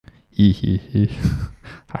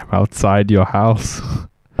I'm outside your house.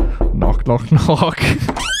 Knock, knock, knock.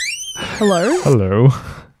 Hello? Hello.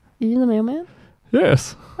 Are you the mailman?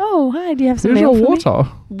 Yes. Oh, hi. Do you have some Here's mail your for water.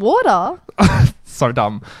 me? Water? So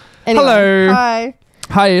dumb. Anyway, Hello. Hi.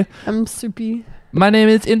 Hi. I'm Soupy. My name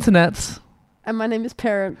is Internet. And my name is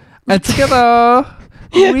Parent. And together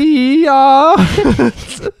we are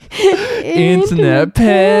Internet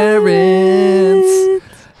Parents.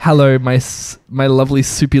 Hello, my lovely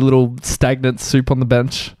soupy little stagnant soup on the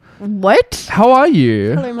bench. What? How are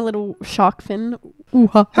you? Hello, my little shark fin. Ooh,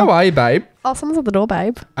 ha, ha. How are you, babe? Oh, someone's at the door,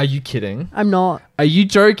 babe. Are you kidding? I'm not. Are you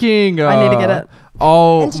joking? I need to get it.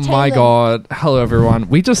 Oh Entertain my them. god. Hello, everyone.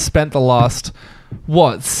 We just spent the last,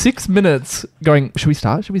 6 minutes going, should we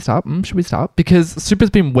start? Should we start? Should we start? Because Super's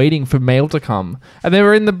been waiting for mail to come. And they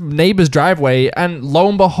were in the neighbor's driveway. And lo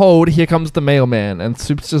and behold, here comes the mailman. And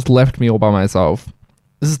Super's just left me all by myself.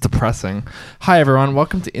 This is depressing. Hi, everyone.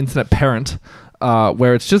 Welcome to Internet Parent,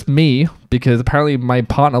 where it's just me because apparently my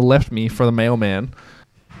partner left me for the mailman.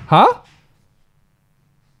 Huh?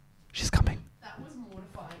 She's coming. That was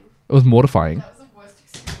mortifying. It was mortifying. That was the worst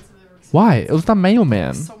experience I've ever experienced. Why? It was the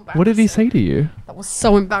mailman. So What did he say to you? That was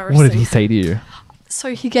so embarrassing. What did he say to you?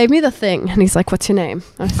 So he gave me the thing and he's like, what's your name?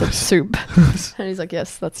 And I said, Soup. And he's like,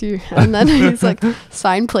 yes, that's you. And then he's like,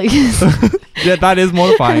 sign please. Yeah, that is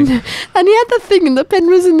mortifying. And he had the thing and the pen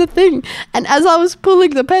was in the thing. And as I was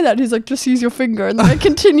pulling the pen out, he's like, just use your finger. And then I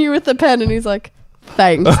continue with the pen and he's like,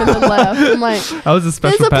 thanks. And then left. I'm like, That was a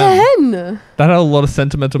special there's a pen. That had a lot of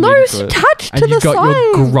sentimental No, meaning it's to it. attached And to you the got side.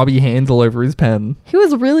 your grubby hands all over his pen. He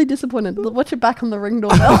was really disappointed. Watch it back on the ring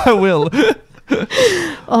doorbell. I will.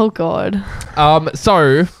 Oh, God.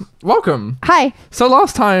 So, welcome. Hi. So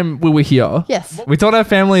last time we were here, Yes. we told our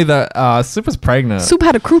family that Super's pregnant. Soup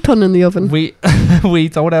had a crouton in the oven. We we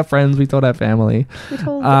told our friends, we told our family. We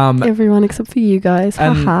told Um, everyone except for you guys.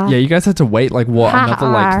 And Haha. yeah, you guys had to wait another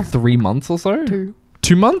Ha-ha. 3 months or so? 2.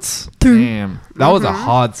 2 months? Two. Damn. That was a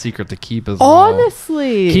hard secret to keep as well.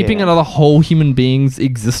 Honestly. Keeping another whole human being's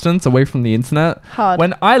existence away from the internet. Hard.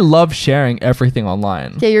 When I love sharing everything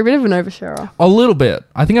online. Yeah, you're a bit of an oversharer. A little bit.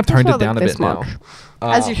 I think I've toned Not it down like a this bit now. much.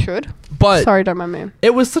 As you should. But Sorry, don't mind me.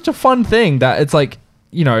 it was such a fun thing that it's like,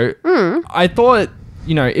 I thought,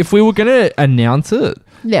 if we were going to announce it,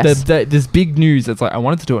 Yes. this big news, it's like, I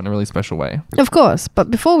wanted to do it in a really special way. Of course. But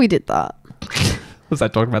before we did that. Was I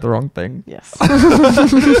talking about the wrong thing? Yes.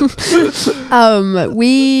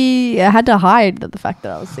 We had to hide the fact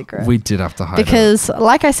that I was secret. We did have to hide it. Because,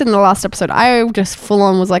 like I said in the last episode, I just full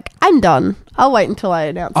on was like, I'm done. I'll wait until I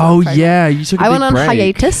announce. Oh, I'm pregnant. yeah. You took a I big went on break.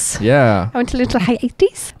 hiatus. Yeah. I went a little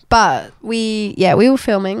hiatus. But we were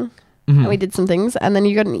filming and we did some things. And then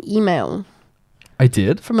you got an email I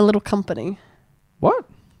did? from a little company, What?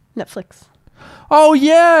 Netflix. Oh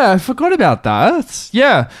yeah, I forgot about that.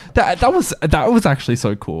 Yeah, that was actually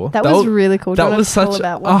so cool. That was really cool. Do you That wanna was tell such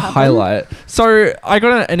about what a happened? highlight. So I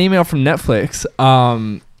got an email from Netflix,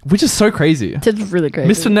 which is so crazy. It's really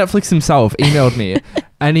crazy. Mr. Netflix himself emailed me,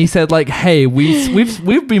 and he said like, "Hey,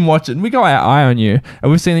 we've been watching. We got our eye on you,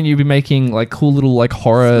 and we've seen that you've been making like cool little like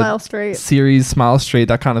horror Smile Street. series, Smile Street,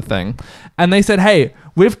 that kind of thing." And they said, "Hey,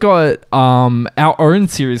 we've got our own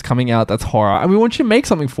series coming out that's horror, and we want you to make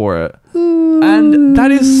something for it." And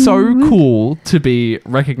that is so cool to be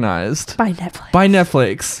recognized By Netflix. by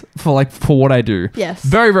Netflix for what I do. Yes.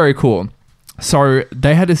 Very, very cool. So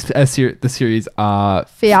they had the series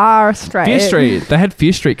Fear Street. Fear Street. They had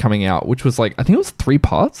Fear Street coming out, which was like, I think it was 3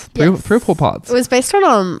 parts, three or 4 parts. It was based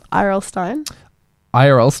on R.L. Stein.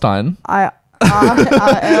 IRL Stein.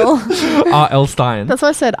 R.L. R.L. Stein. That's why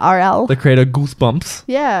I said R.L. The creator of Goosebumps.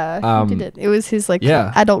 Yeah, he did it. It was his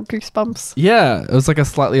yeah. adult Goosebumps. Yeah, it was like a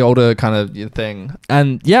slightly older kind of thing.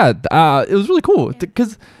 And yeah, it was really cool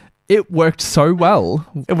because it worked so well.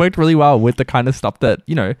 It worked really well with the kind of stuff that,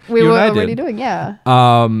 We you were and I already did. doing, yeah.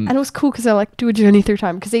 And it was cool because they're like, do a journey through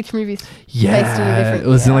time because each movie's based in a different it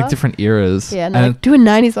was in era. like different eras. Yeah, and they're like, do a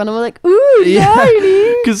 90s one. And we're like, ooh,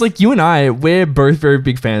 90s. Because like you and I, we're both very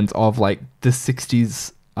big fans of like the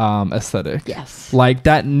 60s aesthetic. Yes. Like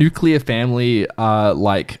that nuclear family,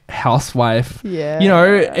 like housewife. Yeah.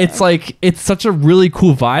 It's like, it's such a really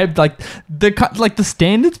cool vibe. Like the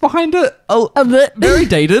standards behind it are very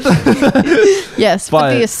dated. Yes, But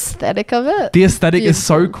but the aesthetic of it. The aesthetic is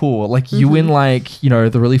so Beautiful. cool. Like you in like,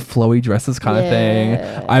 the really flowy dresses kind of thing.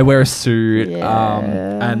 I wear a suit.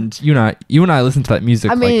 And you and I listen to that music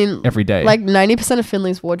like every day. Like 90% of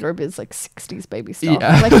Finley's wardrobe is like 60s baby stuff.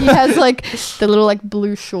 Yeah. Like he has like the little like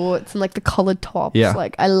blue shorts and like the collared tops. Yeah.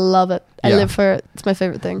 Like I love it. I Yeah. live for it. It's my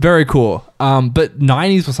favorite thing. Very cool. But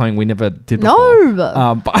 90s was something we never did before.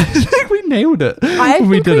 No. But I think we nailed it. I when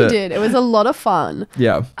think we it. did. It was a lot of fun.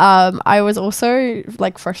 Yeah. I was also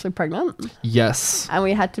like freshly pregnant, Yes. and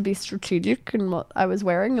we had to be strategic in what I was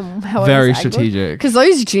wearing and how Very I was strategic. Because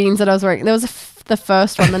those jeans that I was wearing, there was the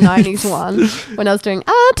first one, the 90s one, when I was doing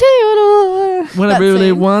I'll tell you What I that really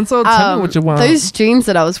scene. want, so tell me what you want. Those jeans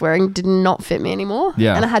that I was wearing did not fit me anymore.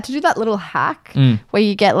 Yeah. And I had to do that little hack where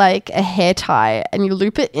you get like a hair tie and you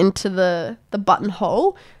loop it into the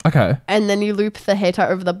buttonhole, Okay. and then you loop the hair tie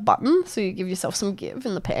over the button, so you give yourself some give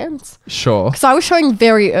in the pants. Sure. Because I was showing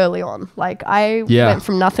very early on. Like I Yeah. went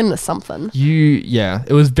from nothing to something. Yeah,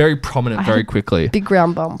 it was very prominent very quickly. Big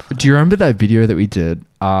round bump. Do you remember that video that we did?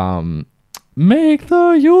 Make the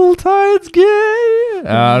Yuletides gay,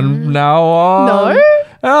 and now on. No?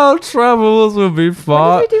 Our travels will be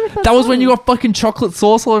far. What did we do with that That was when song? you got fucking chocolate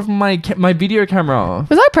sauce all over my video camera.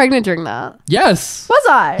 Was I pregnant during that? Yes. Was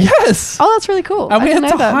I? Yes. Oh, that's really cool. And I we had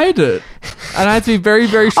didn't to know that. hide it. And I had to be very,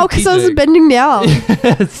 very Oh, strategic. because I was bending down.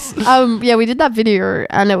 Yes. Yeah, we did that video,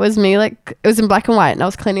 and it was me, like, it was in black and white, and I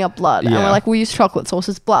was cleaning up blood. And Yeah. we're like, we'll use chocolate sauce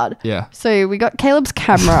as blood. Yeah. So we got Caleb's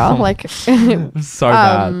camera, like, So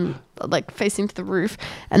bad. like facing to the roof,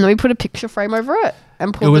 and then we put a picture frame over it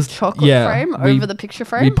and It pulled was- the chocolate yeah, frame we- over the picture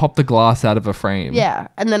frame. We popped the glass out of a frame. Yeah,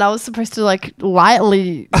 and then I was supposed to like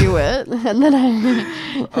lightly do it, and then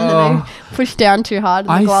I pushed down too hard, and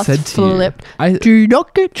the I glass said to you, flipped. I- Do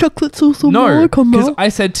not get chocolate sauce on No, my because camera. I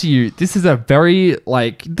said to you, this is a very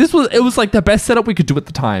it was like the best setup we could do at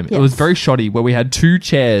the time. It was Yes. very shoddy, where we had two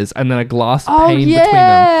chairs and then a glass Oh pane between them.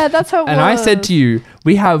 yeah, that's how it was. And I said to you,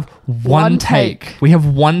 we have one take. We have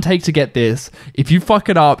one take to get this. If you fuck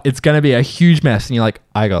it up, it's going to be a huge mess. And you're like,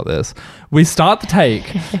 I got this. We start the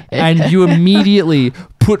take, and you immediately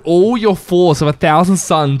put all your force of 1,000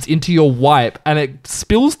 suns into your wipe, and it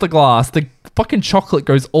spills the glass. The fucking chocolate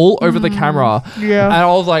goes all over the camera. Yeah. And I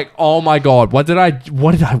was like, oh my God, what did I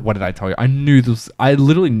tell you? I knew this. I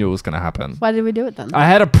literally knew it was going to happen. Why did we do it then? I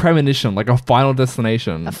had a premonition, like a final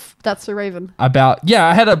destination. That's the Raven. I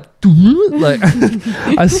had a like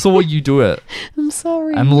I saw you do it, I'm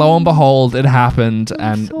sorry. and lo and behold, it happened,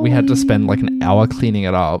 I'm and we had to spend like an hour cleaning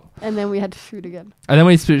it up, And then we had to shoot again. and then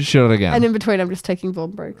we shot it again. And in between, I'm just taking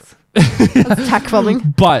bomb breaks. That's tack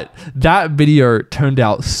bombing. But that video turned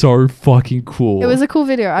out so fucking cool. It was a cool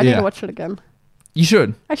video. I need Yeah. to watch it again. You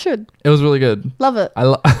should. I should. It was really good. Love it.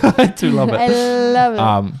 I do love I it.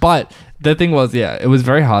 love it. But the thing was, yeah, it was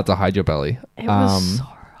very hard to hide your belly. It was so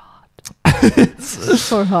hard.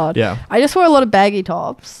 So hard. Yeah. I just wore a lot of baggy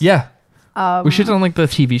tops. Yeah. Um, We should have done like the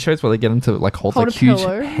TV shows where they get them to like hold Hold like a huge,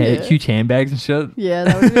 pillow, yeah. huge handbags and shit. Yeah,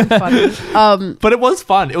 that would have been funny. But it was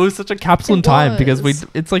fun. It was such a capsule in It time because was.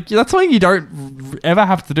 it's like that's something you don't ever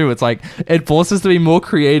have to do. It's like it forces us to be more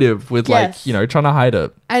creative with Yes. like, trying to hide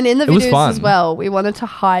it. And in the It was videos as fun. well, we wanted to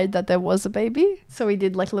hide that there was a baby. So we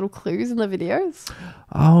did like little clues in the videos.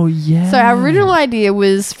 Oh yeah. So our original idea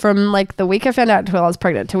was from like the week I found out until I was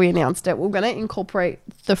pregnant till we announced it. We're going to incorporate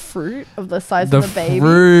the fruit of the size of the baby.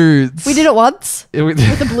 fruits. We did it once It was-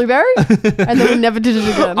 with a blueberry and then we never did it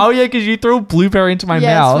again. oh yeah, because you threw a blueberry into my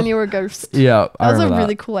yes, mouth. when you were a ghost. Yeah, I That was a remember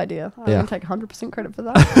really cool idea. I'm Yeah. going to take 100% credit for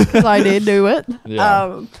that because I did do it.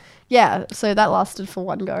 Yeah. Yeah, so that lasted for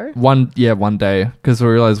one go. one day because we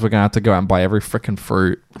realized we're gonna have to go out and buy every freaking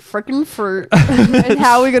fruit. Freaking fruit. And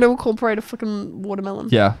how are we going to incorporate a fucking watermelon?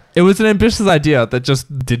 Yeah, it was an ambitious idea that just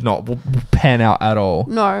did not pan out at all.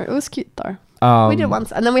 No, it was cute though. We did it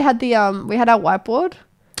once. And then we had we had our whiteboard.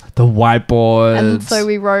 The whiteboard. And so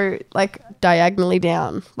we wrote like diagonally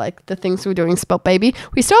down like the things we were doing spelt baby.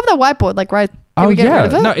 We still have that whiteboard like right. Did we get rid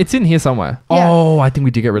of it? No, it's in here somewhere. Yeah. Oh, I think we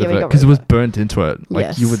did get rid Yeah, of we it got because rid it of was burnt into it. Like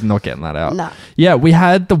Yes. you were not getting that out. Nah. Yeah, we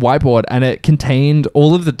had the whiteboard and it contained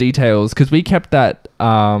all of the details because we kept that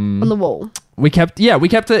On the wall. we kept it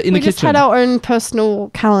in We the just kitchen. had our own personal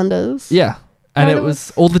calendars. Yeah. And No, it there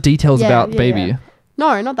was all the details Yeah, about yeah, baby. yeah.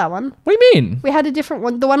 No, not that one. What do you mean? We had a different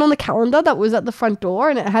one. The one on the calendar that was at the front door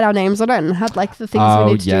and it had our names on it and had like the things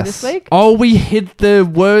we need to do this week. Oh, we hid the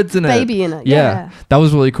words in it. Baby in it. Yeah. That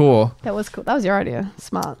was really cool. That was cool. That was your idea.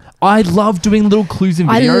 Smart. I love doing little clues in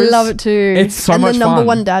videos. I love it too. It's so and much the number fun.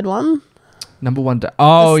 one dad one. Number one.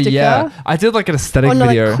 Oh, sticker. yeah. I did like an aesthetic Or no,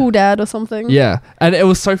 video. like cool dad or something. Yeah. And it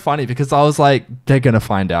was so funny because I was like, they're going to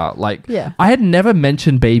find out. Like, Yeah. I had never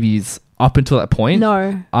mentioned babies up until that point.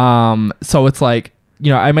 No. So it's like,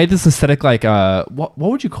 I made this aesthetic like, what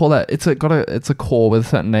would you call that? It's a core with a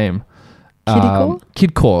certain name.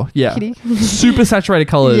 Kid core, yeah. Kitty. Super saturated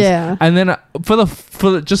colors. Yeah. And then for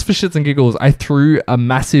shits and giggles, I threw a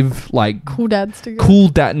massive like Cool dad sticker.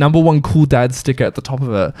 #1 cool dad sticker at the top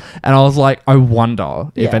of it. And I was like, I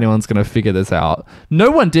wonder if Yeah. anyone's going to figure this out. No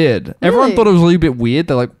one did. Everyone Really? thought it was a little bit weird.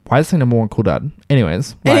 They're like, why is it #1 cool dad?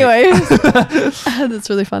 Anyways. That's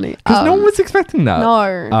really funny. Because no one was expecting that.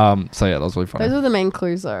 No. So yeah, that was really funny. Those are the main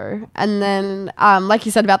clues though. And then, like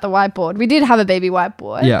you said about the whiteboard, we did have a baby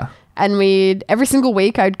whiteboard. Yeah. And every single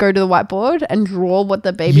week I'd go to the whiteboard and draw what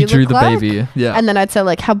the baby You drew looked the like. baby. Yeah. And then I'd say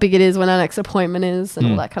like how big it is when our next appointment is and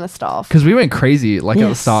all that kind of stuff. Because we went crazy like at the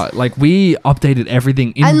Yes. start. Like we updated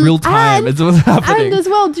everything in And- real time. It's what's happening. And as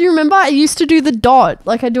well, do you remember I used to do the dot?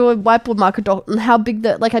 Like I'd do a whiteboard marker dot and how big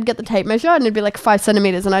I'd get the tape measure and it'd be like 5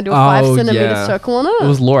 centimeters and I'd do a 5 centimeter circle on it. It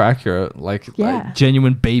was lore accurate. Like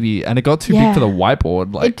genuine baby. And it got too big for the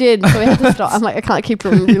whiteboard. Like it did. So we had to stop. I'm like, I can't keep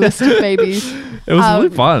drawing realistic babies. it was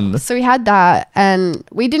really fun. So we had that and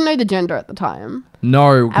we didn't know the gender at the time.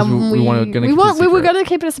 No, because And we were going to we were going to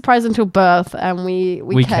keep it a surprise until birth and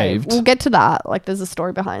we caved. We'll get to that. Like there's a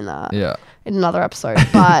story behind that. Yeah. In another episode.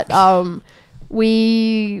 But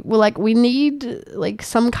we were like, we need like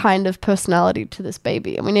some kind of personality to this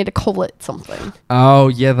baby and we need to call it something. Oh,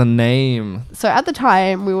 yeah, the name. So at the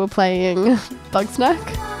time we were playing Bug Snack.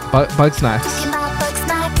 Bug Snacks.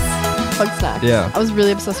 Bug Snack. Yeah. I was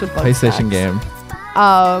really obsessed with Bug PlayStation Snacks. game.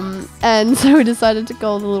 And so we decided to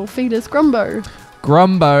call the little fetus Grumbo.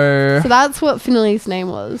 Grumbo. So that's what Finley's name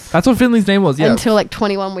was. That's what Finley's name was, yeah. Until like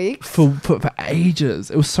 21 weeks. For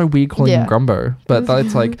ages. It was so weird calling him Yeah. Grumbo. But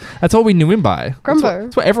it's like, that's all we knew him by. Grumbo.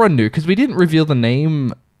 That's what everyone knew because we didn't reveal the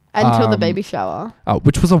name. Until the baby shower. Oh,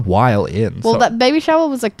 which was a while in. Well, so that baby shower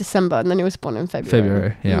was like December and then he was born in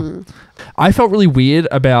February. yeah. I felt really weird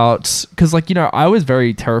about, because like, I was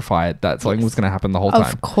very terrified that something was going to happen the whole time.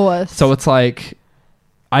 Of course. So it's like,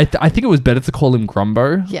 I think it was better to call him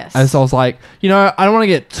Grumbo. Yes. As I was like, I don't want to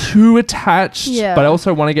get too attached, Yeah. but I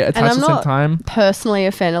also want to get attached I'm at the same not time. personally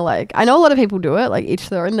a fan of like, I know a lot of people do it, like each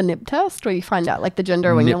their own, the nip test where you find out like the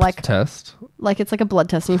gender when you're Nip like, test. like it's like a blood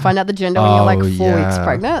test and you find out the gender when you're like 4 weeks yeah.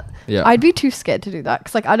 pregnant. Yeah. I'd be too scared to do that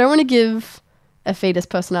because like I don't want to give a fetus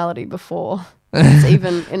personality before it's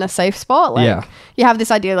even in a safe spot. Like Yeah. you have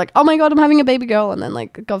this idea like, oh my God, I'm having a baby girl. And then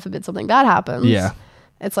like, God forbid something bad happens. Yeah.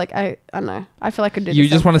 It's like, I don't know. I feel like I could do You the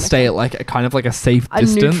just same want to thing. stay at like a kind of like a safe A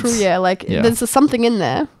distance. neutral, yeah. Like Yeah. there's something in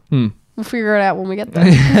there. Hmm. We'll figure it out when we get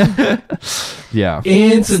there. Yeah.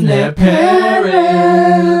 Internet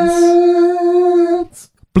parents.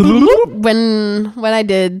 when I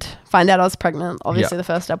did find out I was pregnant, obviously the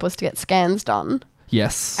first step was to get scans done.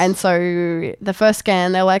 Yes. And so the first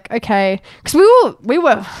scan, they're like, okay, because we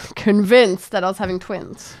were convinced that I was having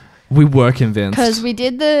twins we were convinced. because we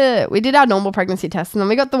did our normal pregnancy test and then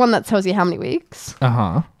we got the one that tells you how many weeks.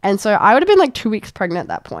 Uh-huh. And so I would have been like 2 weeks pregnant at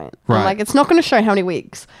that point. Right. I'm like, it's not going to show how many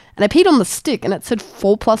weeks. And I peed on the stick and it said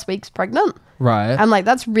 4+ weeks pregnant. Right. I'm like,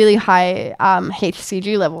 that's really high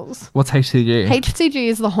HCG levels. What's HCG? HCG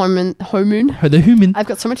is the hormone. The human. I've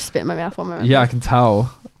got so much spit in my mouth one moment. Yeah, I can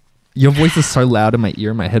tell. Your voice is so loud in my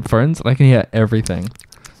ear, in my headphones, and I can hear everything.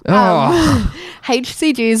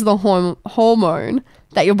 HCG is the hormone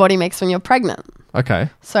that your body makes when you're pregnant. Okay.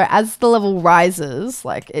 So as the level rises,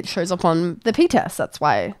 like it shows up on the P test. That's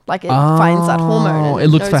why, like, it finds that hormone. And It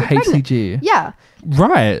looks knows for you're pregnant. HCG. Yeah.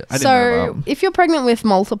 Right. I didn't know So that. if you're pregnant with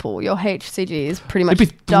multiple, your HCG is pretty much It'd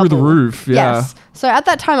be double. through the roof. Yeah. Yes. So at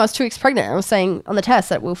that time, I was 2 weeks pregnant. I was saying on the test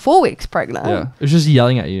that we were 4 weeks pregnant. Yeah. It was just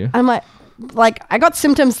yelling at you. I'm like I got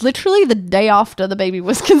symptoms literally the day after the baby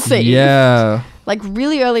was conceived. Yeah. Like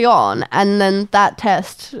really early on, and then that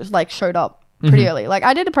test like showed up pretty early. Like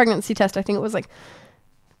I did a pregnancy test, I think it was like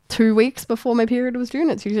 2 weeks before my period was due, and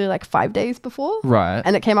it's usually like 5 days before. Right.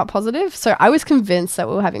 And it came up positive. So I was convinced that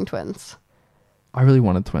we were having twins. I really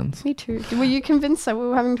wanted twins. Me too. Were you convinced that we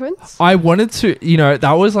were having twins? I wanted to,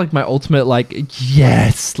 that was like my ultimate, like,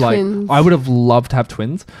 yes. Like, Twins. I would have loved to have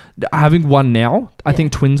twins. Having one now, I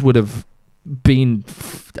think twins would have been.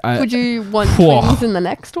 Would you want Whoa. twins in the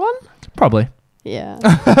next one? Probably. Yeah.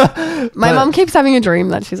 My mom keeps having a dream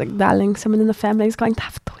that she's like, darling, someone in the family is going to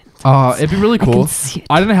have twins. Oh, it'd be really I cool. can see it.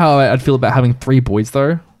 I don't know how I'd feel about having 3 boys,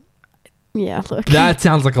 though. Yeah, look. That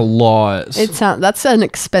sounds like a lot. That's an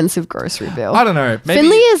expensive grocery bill. I don't know. Maybe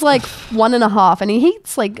Finley is like 1.5 and he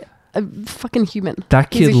eats like a fucking human.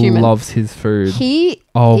 that He's kid a human. loves his food. He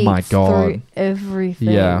Oh my eats God. through everything.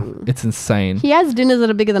 Yeah, it's insane. He has dinners that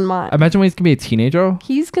are bigger than mine. Imagine when he's gonna be a teenager.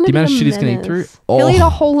 He's gonna the be amount of a shit he's gonna eat menace. through. He'll Oh. eat a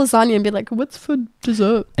whole lasagna and be like, "What's for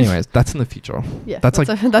dessert?" Anyways, that's in the future. Yeah, that's like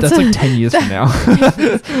that's like 10 years from now.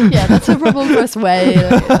 Yeah, that's a problem for us way.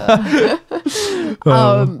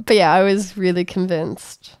 But yeah, I was really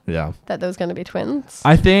convinced Yeah. that there was going to be twins.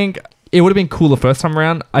 I think it would have been cool the first time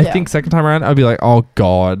around. I Yeah. think second time around, I'd be like, oh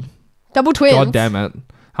God. Double twins. God damn it.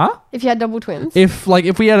 Huh? If you had double twins. If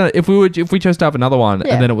we chose to have another one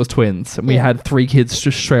Yeah. and then it was twins and we Yeah. had 3 kids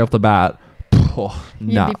just straight off the bat,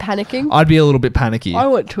 You'd nah. be panicking. I'd be a little bit panicky. I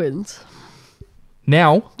want twins.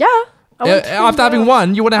 Now, Yeah. I want twins after having now.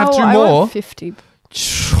 one, you want to have 2 I more. want 50.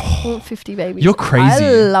 I want 50 babies. You're crazy. I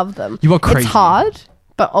love them. You are crazy. It's hard,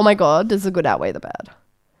 but oh my God, does the good outweigh the bad?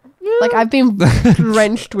 Like, I've been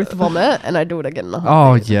drenched with vomit and I do it again in a Oh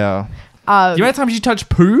heartbeat. yeah. The amount of times you touch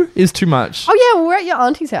poo is too much. Oh yeah, we're at your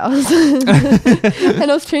auntie's house. And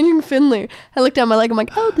I was changing Finley. I looked down my leg, I'm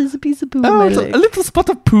like, oh, there's a piece of poo on my it's leg. a little spot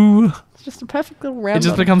of poo. It's just a perfect little round. It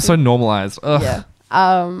just one. becomes so normalized. Ugh. Yeah.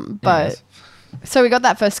 But Anyways. so we got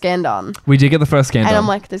that first scan done. We did get the first scan And done. I'm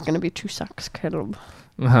like, there's gonna be 2 sacs, Caleb.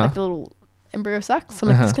 Uh-huh. Like the little embryo sacs. I'm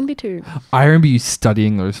like, there's gonna be 2. I remember you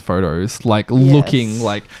studying those photos, like looking,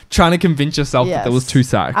 like trying to convince yourself that there was 2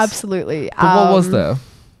 sacks. Absolutely. But what was there?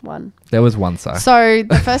 1. There was 1 sack. So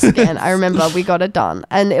the first scan, I remember we got it done,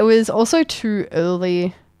 and it was also too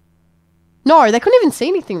early. No, they couldn't even see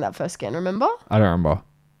anything that first scan. Remember? I don't remember.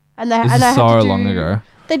 And they This and I is had so to do- long ago.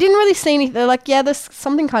 They didn't really see anything. They're like, yeah, there's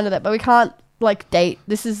something kind of that, but we can't like date.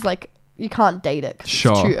 This is like you can't date it 'cause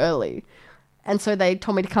Sure. it's too early. And so they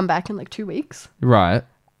told me to come back in like 2 weeks. Right.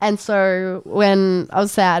 And so when I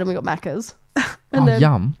was sad and we got Macca's, and then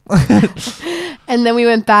yum. and then we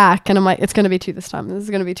went back and I'm like, it's gonna be 2 this time. This is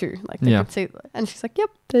gonna be 2. Like they Yeah. could see, and she's like, yep,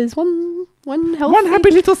 there's one healthy, One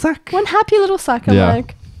happy little sack. one happy little sack. I'm Yeah.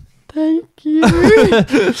 like, thank you.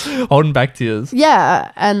 Holding back tears.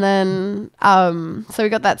 Yeah, and then so we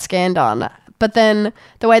got that scan done. But then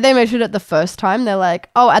the way they measured it the first time, they're like,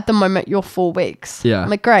 oh, at the moment you're 4 weeks. Yeah. I'm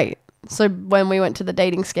like, great. So when we went to the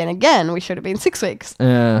dating scan again, we should have been 6 weeks.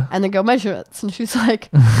 Yeah. And the girl measurements, and she's like,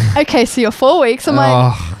 okay, so you're 4 weeks. I'm like,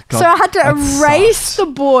 Oh, God, so I had to that erase sucks. the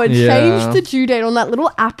board, Yeah. change the due date on that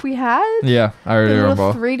little app we had. Yeah, I The already little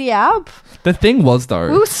remember. 3D app. The thing was We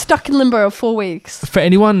though, were stuck in limbo of 4 weeks. for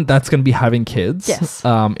anyone that's going to be having kids, Yes.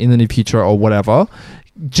 in the near future or whatever,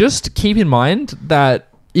 just keep in mind that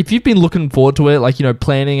if you've been looking forward to it, like, you know,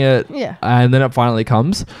 planning it, Yeah. and then it finally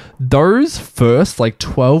comes, those first like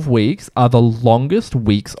 12 weeks are the longest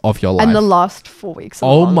weeks of your life. And the last 4 weeks. are the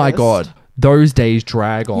Oh my longest. God. Those days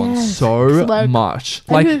drag on Yes, so it's like- much.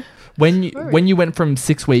 I Like know. when you went from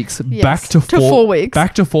 6 weeks Yes, back to to 4 4 weeks.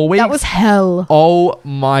 Back to 4 weeks. That was hell. Oh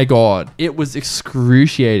my God. It was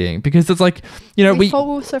excruciating because it's like, you know, we thought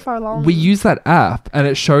we were so far along. we used that app and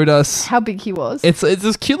it showed us how big he was. it's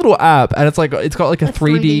this cute little app and it's like it's got like a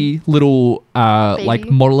 3D little like Baby.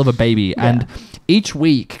 model of a baby and each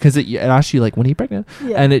week because it asks you like when are you pregnant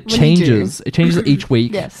Yeah, and it when you changes each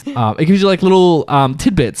week. Yes. It gives you like little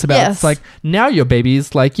tidbits about Yes. it's like now your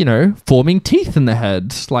baby's like, you know, forming teeth in the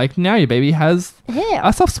head, like now your baby has Yeah.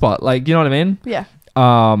 a soft spot, like, you know what I mean. Yeah.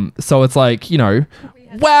 So it's like, you know,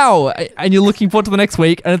 wow, and you're looking forward to the next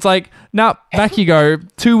week and it's like, nah, back you go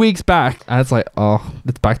 2 weeks back and it's like, oh,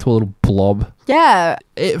 it's back to a little blob. Yeah.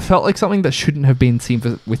 It felt like something that shouldn't have been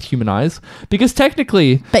seen with human eyes because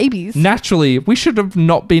technically, Babies. naturally, we should have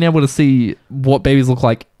not been able to see what babies look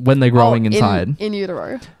like when they're growing inside. In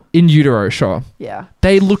utero. In utero, sure. Yeah.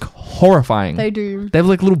 They look horrifying. They do. They have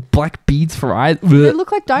like little black beads for eyes. They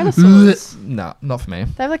look like dinosaurs. No, not for me.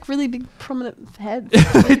 They have like really big prominent heads.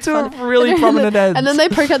 They do have really prominent heads. And then they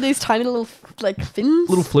poke out these tiny little like fins.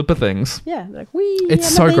 Little flipper things. Yeah. They're like, wee. It's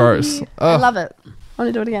I'm a so baby." gross. I Ugh. love it. I want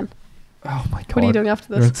to do it again. Oh my God. What are you doing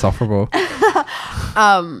after You're this? insufferable.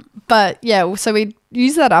 But yeah, so we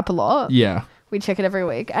use that app a lot. Yeah. We check it every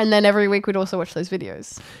week. And then every week we'd also watch those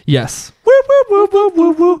videos. Yes. Woo, woo, woo,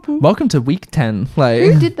 woo, woo, woo. Welcome to week 10. Like,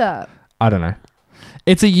 Who did that? I don't know.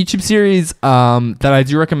 It's a YouTube series that I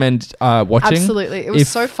do recommend watching. Absolutely. It was if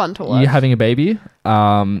so fun to watch. You're having a baby.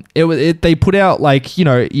 They put out like, you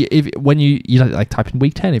know, when you like type in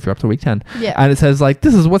week 10 if you're up to week 10. Yeah. And it says like,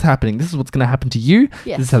 this is what's happening. This is what's going to happen to you.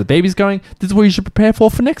 Yes. This is how the baby's going. This is what you should prepare for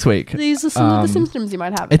next week. These are some of the symptoms you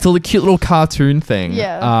might have. It's a cute little cartoon thing.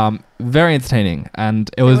 Yeah. Very entertaining and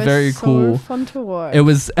it was very so cool. fun to watch. It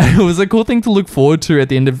was a cool thing to look forward to at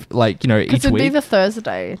the end of like, you know, Because each it'd be week. the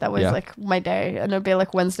Thursday. That was Yeah. like my day. And it'd be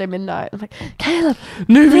like Wednesday midnight. I'm like, Caleb,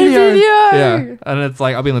 New video. Yeah. And it's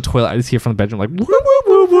like I'll be in the toilet, I just hear from the bedroom like woo woo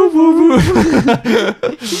woo woo woo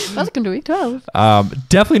woo. welcome to week 12.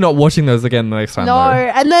 Definitely not watching those again the next time No. though.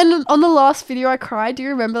 And then on the last video I cried. Do you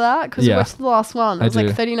remember that? Because Yeah. we watched the last one. It I was like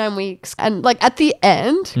do. 39 weeks. And like at the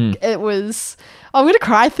end, Hmm. it was... I'm going to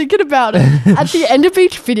cry thinking about it. At the end of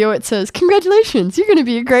each video, it says, congratulations, you're going to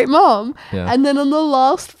be a great mom. Yeah. And then on the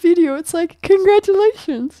last video, it's like,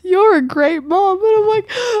 congratulations, you're a great mom. And I'm like,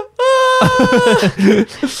 ah!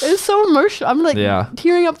 It's so emotional. I'm like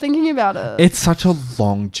tearing up thinking about it. It's such a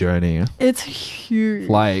long journey. It's huge.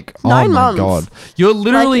 Like, 9 oh my months. God. You're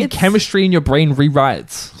literally Like, chemistry in your brain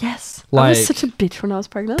rewrites. Yes. I Like, was such a bitch when I was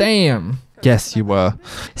pregnant. damn. Yes, you were.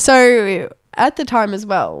 So at the time as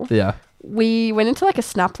well, Yeah. we went into like a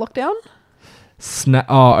snap lockdown.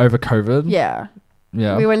 Over COVID? Yeah.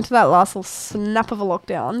 Yeah. We went to that last little snap of a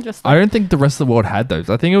lockdown. Just I don't think the rest of the world had those.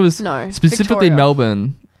 I think it was No, specifically Victoria.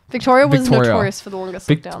 Melbourne. Victoria was Victoria. notorious for the longest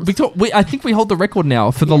lockdowns. I think we hold the record now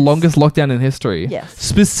for the Yes. longest lockdown in history. Yes.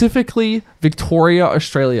 Specifically, Victoria,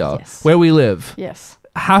 Australia, Yes. where we live, Yes.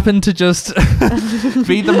 happened to just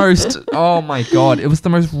be the most. Oh my God! It was the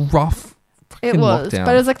most rough. It fucking was. lockdown.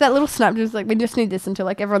 But it was like that little snap. Just like, we just need this until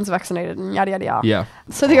like everyone's vaccinated and yada, yada, yada. Yeah.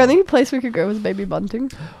 So the only place we could go was Baby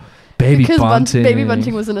Bunting. Baby because bunting. Baby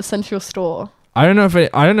Bunting was an essential store. I don't know if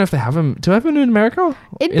they have them. Do I have them in America?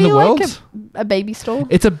 It'd in be the like world? a baby store.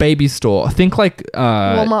 It's a baby store. Think like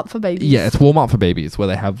Walmart for babies. Yeah, it's Walmart for babies where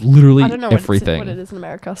they have literally I don't know everything. what it is in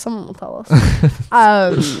America. Someone will tell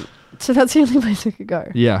us. So that's the only place we could go.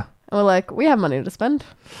 Yeah. And we're like, we have money to spend.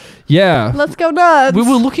 Yeah. Let's go nuts. We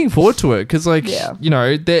were looking forward to it because, like, Yeah. you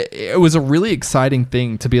know, it was a really exciting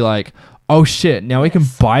thing to be like, oh shit, now we can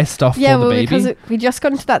buy stuff yeah, for the well, baby. because we just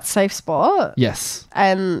got into that safe spot. Yes.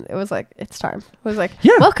 And it was like, it's time. It was like,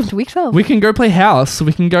 Yeah. welcome to week 12. We can go play house.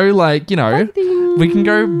 We can go, like, you know, we can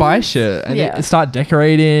go buy shit and Yeah. start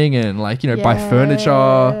decorating and, like, you know, buy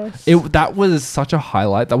furniture. Yes. That was such a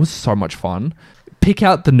highlight. That was so much fun. Pick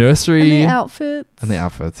out the nursery. And the outfits. And the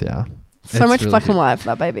outfits, yeah. So It's much really black good. and white for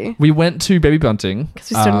that baby. We went to Baby Bunting.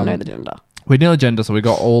 Because we still don't know the gender. We didn't know the gender, so we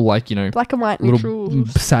got all, like, you know, Black and white little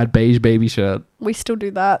neutrals. sad beige baby shirt. We still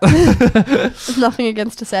do that. There's nothing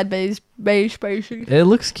against a sad beige baby. It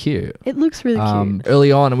looks cute. It looks really cute.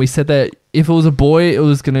 Early on, and we said that if it was a boy, it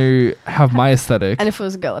was going to have my aesthetic. And if it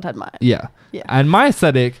was a girl, it had mine. Yeah. Yeah. And my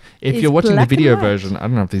aesthetic, if Is you're watching the black and video white. version, I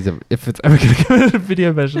don't know if it's ever going to come in a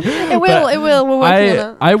video version. It will. It will. We're working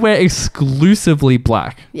on it. I wear exclusively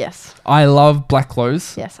black. Yes. I love black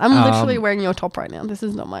clothes. Yes. I'm literally wearing your top right now. This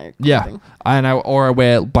is not my Yeah. clothing. Or I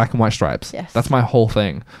wear black and white stripes. Yes. That's my whole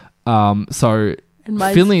thing. So And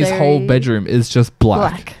mine's Finley's whole very bedroom is just black.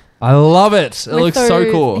 black. I love it. It With looks so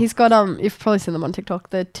those- cool. He's got you've probably seen them on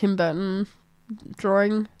TikTok, the Tim Burton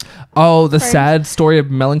drawing. Oh, the Frames. sad story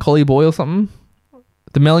of Melancholy Boy or something?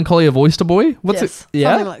 The Melancholy of Oyster Boy? What's Yes, it? Yeah.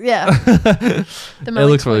 something like- yeah. The It looks really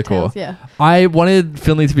Melancholy cool. Tales, yeah. I wanted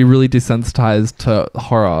Finley to be really desensitized to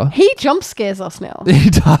horror. He jump scares us now. He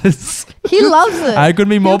does. He loves it. I couldn't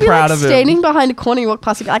be more He'll be proud like of him. standing behind a corner, you walk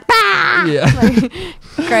past, he'll be like, ah! Yeah.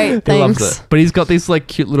 Like, great, thanks. He loves it. But he's got these like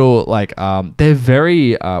cute little like they're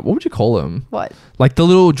very what would you call them? What? Like the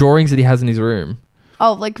little drawings that he has in his room.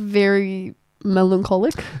 Oh, like very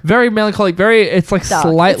melancholic. Very melancholic, it's like Dark.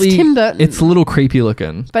 slightly It's Tim Burton. It's a little creepy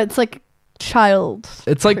looking. But it's like child.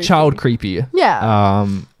 It's like creepy. child creepy. Yeah.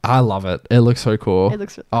 I love it. It looks so cool. It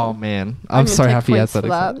looks really Oh cool. man, I'm I'm gonna so take happy he has points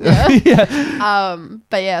that. for that, aesthetic. yeah. Yeah.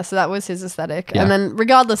 But yeah, so that was his aesthetic. Yeah. And then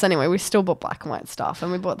regardless anyway, we still bought black and white stuff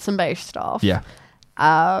and we bought some beige stuff. Yeah.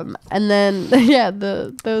 And then there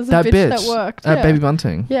was a That bitch, bitch that worked. at yeah. Baby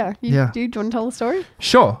Bunting. Yeah. Yeah. Do you want to tell the story?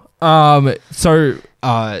 Sure. So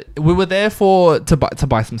we were there to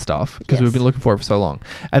buy some stuff because Yes. we've been looking for it for so long.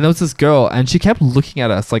 And there was this girl, and she kept looking at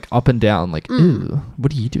us like up and down, like, "Ooh,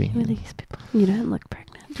 what are you doing?" Who are these people? You don't look pregnant.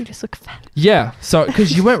 You just look fat. Yeah. So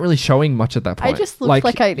because you weren't really showing much at that I point. just looked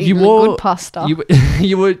like I'd eaten a good pasta.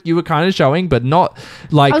 You were kind of showing, but not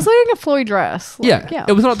like. I was wearing a flowy dress. Like, yeah.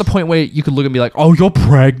 It was not at the point where you could look and be like, "Oh, you're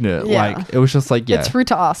pregnant." Yeah. Like it was just like, yeah. It's rude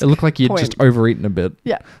to ask. It looked like you'd Point. just overeaten a bit.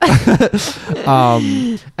 Yeah.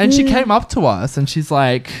 And she came up to us and she's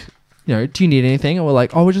like, you know, do you need anything? And we're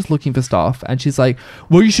like, oh, we're just looking for stuff. And she's like,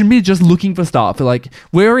 well, you shouldn't be just looking for stuff. We're like,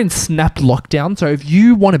 we're in snap lockdown. So if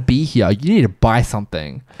you want to be here, you need to buy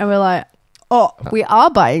something. And we're like, oh, we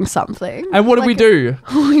are buying something. And what did we do?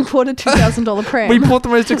 We bought a $2,000 pram. We bought the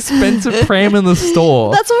most expensive pram in the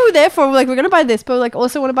store. That's what we're there for. We're like, we're going to buy this, but we like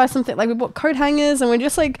also want to buy something. Like we bought coat hangers and we're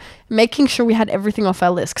just like making sure we had everything off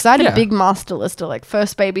our list. Because I had Yeah. a big master list of like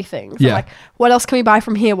first baby things. I'm Yeah. like, what else can we buy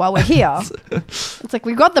from here while we're here? It's like,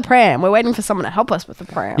 we got the pram. We're waiting for someone to help us with the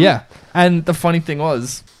pram. Yeah. And the funny thing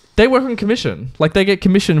was, they work on commission. Like they get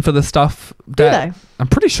commission for the stuff that they? I'm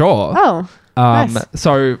pretty sure. Oh. Nice.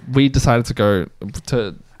 So we decided to go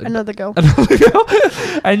to Another girl.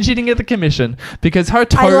 And she didn't get the commission because her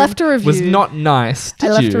tone left a review. was not nice.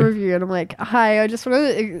 Did I left you? a review and I'm like, hi, I just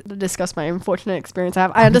wanted to discuss my unfortunate experience I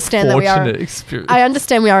have. I understand that we are. Unfortunate experience. I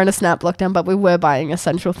understand we are in a snap lockdown, but we were buying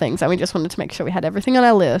essential things and we just wanted to make sure we had everything on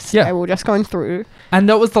our list. Yeah. And we were just going through. And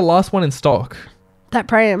that was the last one in stock. That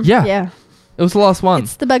pram. Yeah. Yeah. It was the last one.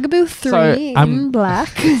 It's the Bugaboo 3 So, in black.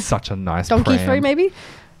 Such a nice Donkey pram. 3 maybe.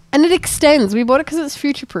 And it extends. We bought it because it's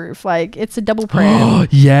future proof. Like it's a double pram.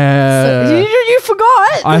 Yeah. So, you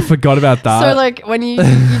forgot. I forgot about that. So like when you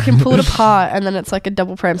can pull it apart and then it's like a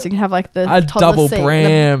double pram, so you can have like the A toddler double seat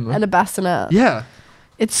pram. and a bassinet. Yeah.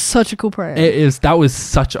 It's such a cool pram. It is. That was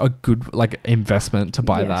such a good like investment to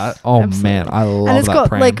buy Yes, that. Oh absolutely. man, I love and it's that got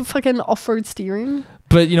pram. like fucking off-road steering.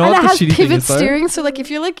 But you know And what it the has shitty thing pivot is though? steering, so like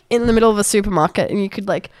if you're like in the middle of a supermarket and you could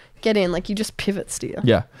like get in, like you just pivot steer.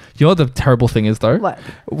 Yeah. You know what the terrible thing is though? What?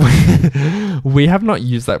 We have not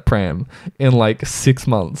used that pram in like 6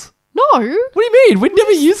 months. No. What do you mean? We'd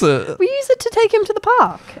never use it. We use it to take him to the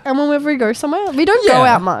park. And whenever we go somewhere, we don't go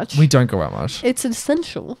Yeah. out much. We don't go out much. It's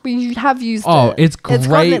essential. We have used Oh, it. it's great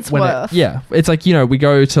gotten its when worth. it's like, you know, we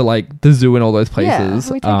go to like the zoo and all those places.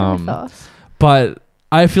 Yeah, we take it with us. But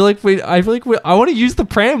I feel like I want to use the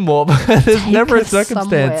pram more, but there's Take never a us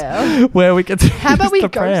circumstance somewhere. where we can How about use we the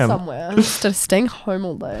go pram. somewhere instead of staying home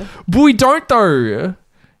all day? But we don't though.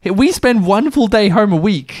 We spend one full day home a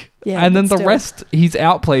week, Yeah, and then but the still. rest he's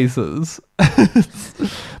out places.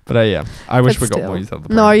 But yeah, I wish But we got still. more use out of the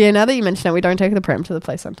pram. No, yeah, now that you mention it, we don't take the pram to the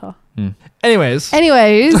play centre. Anyways, So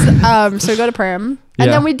we got a pram. And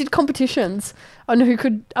Yeah. then we did competitions on who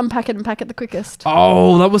could unpack it and pack it the quickest.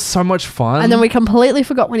 oh, that was so much fun. And then we completely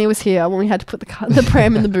forgot when he was here when we had to put the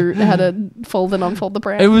pram in the boot and had to fold and unfold the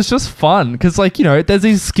pram. It was just fun because, like, you know, there's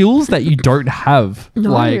these skills that you don't have.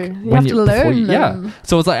 No, like you have to learn yeah. them.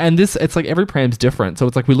 So it's like, and it's like every pram's different. So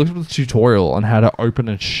it's like we looked at the tutorial on how to open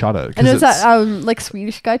and shut it. 'cause And it was it's- that like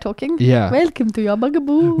Swedish guy talking. Yeah. Welcome to your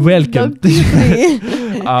bugaboo. Welcome. Donkey free.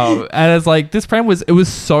 and it's like this pram was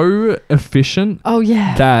so efficient Oh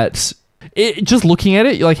yeah. that it just looking at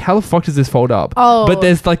it, you're like, how the fuck does this fold up? Oh. But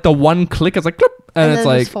there's like the one click, it's like, clip, and And it's then it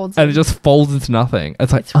like, just folds and in. it just folds into nothing.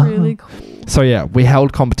 It's like, It's really cool. So yeah, we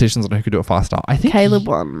held competitions on who could do it faster. I think Caleb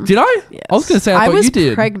won. Did I? Yes. I was gonna say I thought was you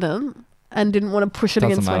did. pregnant and didn't want to push it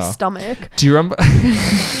Doesn't against my matter. stomach. Do you remember?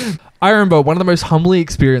 I remember one of the most humbling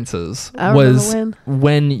experiences I remember was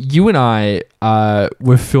when. you and I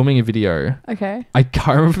were filming a video. Okay. I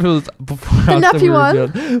can't remember if it was before The or after nappy we one?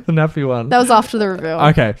 revealed- The nappy one. That was after the reveal.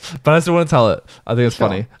 Okay, but I still want to tell it. I think it's Sure.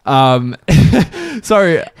 funny.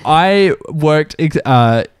 So I worked,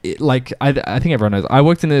 like I think everyone knows, I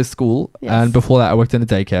worked in a school, Yes. and before that I worked in a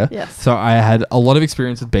daycare. Yes. So I had a lot of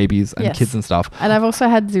experience with babies and Yes. kids and stuff. And I've also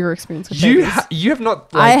had zero experience with You babies. you have not.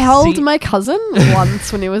 I Like, held seen- my cousin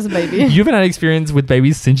once when he was a baby. You haven't had experience with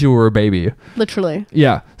babies since you were a baby. Literally.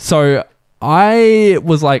 Yeah. So I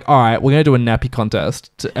was like, all right, we're gonna do a nappy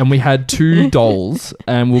contest, and we had two dolls,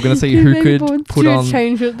 and we're gonna see who could put on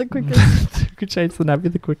change it the quickest. who could change the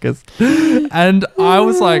nappy the quickest. And I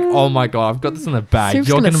was like, oh my god, I've got this in the bag. Soup's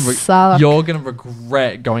gonna suck. You're gonna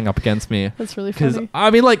regret going up against me That's really because funny. I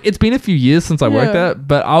mean, like, it's been a few years since I worked Yeah. there,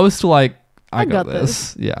 but I was still like, I got got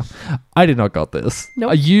this. Yeah, I did not got this.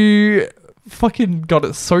 Nope. You fucking got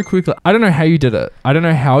it so quickly. I don't know how you did it. I don't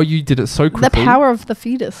know how you did it so quickly. The power of the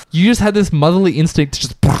fetus. You just had this motherly instinct to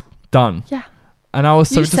just done. Yeah. And I was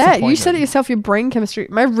so You said disappointed. it yourself, your brain chemistry.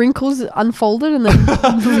 My wrinkles unfolded and then that's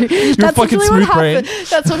fucking literally what smooth brain. happened.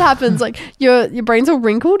 That's what happens. Like your brain's all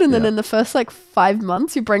wrinkled and then Yeah. in the first like 5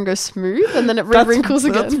 months your brain goes smooth and then it That's- re-wrinkles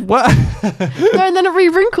that's again. what No, and then it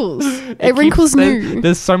re-wrinkles. It keeps- wrinkles there's- new.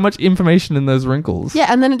 There's so much information in those wrinkles. Yeah,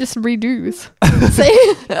 and then it just redoes.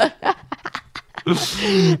 See? I Oh,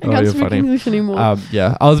 can't you're speak funny. English anymore.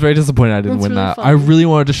 Yeah, I was very disappointed I didn't That's win really that. funny. I really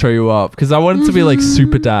wanted to show you up because I wanted to be like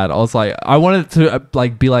super dad. I was like, I wanted to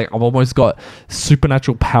like be like, I've almost got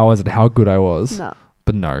supernatural powers and how good I was. No.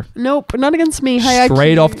 But no. Nope, not against me. Hey,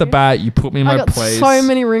 Straight off the bat, you put me in I my got place. so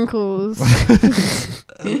many wrinkles.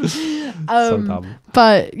 So dumb.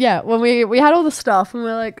 But yeah, when we had all the stuff and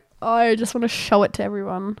we're like, oh, I just want to show it to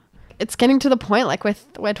everyone. It's getting to the point like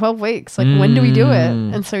we're 12 weeks. Like when do we do it?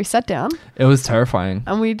 And so we sat down It was terrifying.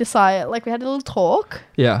 and we decided, like we had a little talk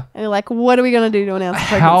Yeah. and we're like, what are we gonna do to announce the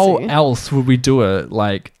How pregnancy? else would we do it?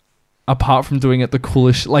 Like, apart from doing it the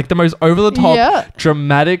coolest, like the most over the top, Yeah.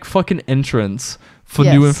 dramatic fucking entrance for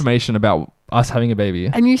Yes. new information about us having a baby.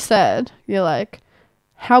 And you said, you're like,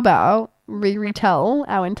 how about we retell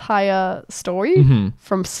our entire story Mhm.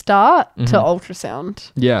 from start to Mhm.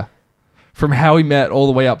 ultrasound? Yeah. From how we met all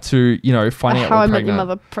the way up to, you know, finding out How we're I met pregnant. your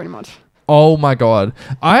mother, pretty much. Oh my god.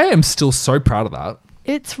 I am still so proud of that.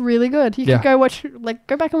 It's really good. You Yeah. could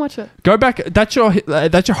go back and watch it. Go back. That's your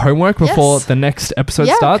homework before Yes. the next episode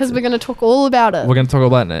Yeah, starts. because we're going to talk all about it. We're going to talk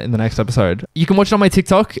about it in the next episode. You can watch it on my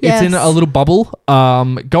TikTok. Yes. It's in a little bubble.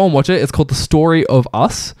 Go and watch it. It's called The Story of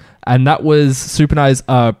Us. And that was Super Nye's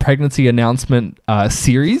pregnancy announcement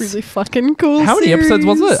series. Really fucking cool. How many episodes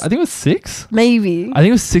was it? series. I think it was 6. Maybe. I think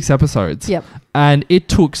it was 6 episodes. Yep. And it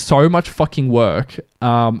took so much fucking work.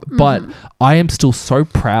 But I am still so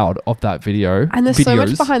proud of that video. And there's so much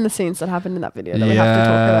videos. behind the scenes that happened in that video that we have to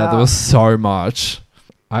talk about. There was so much.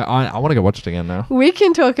 I want to go watch it again now. We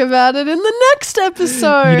can talk about it in the next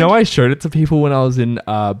episode. You know, I showed it to people when I was in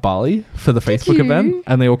Bali for the Facebook you? event,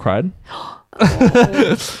 and they all cried.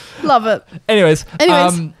 Love it. Anyways,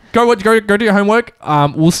 go do your homework.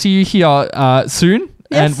 We'll see you here soon,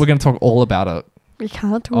 and Yes. we're gonna talk all about it. We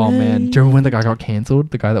can't wait. Oh man, do you remember when the guy got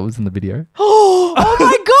cancelled? The guy that was in the video. Oh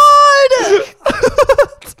my god!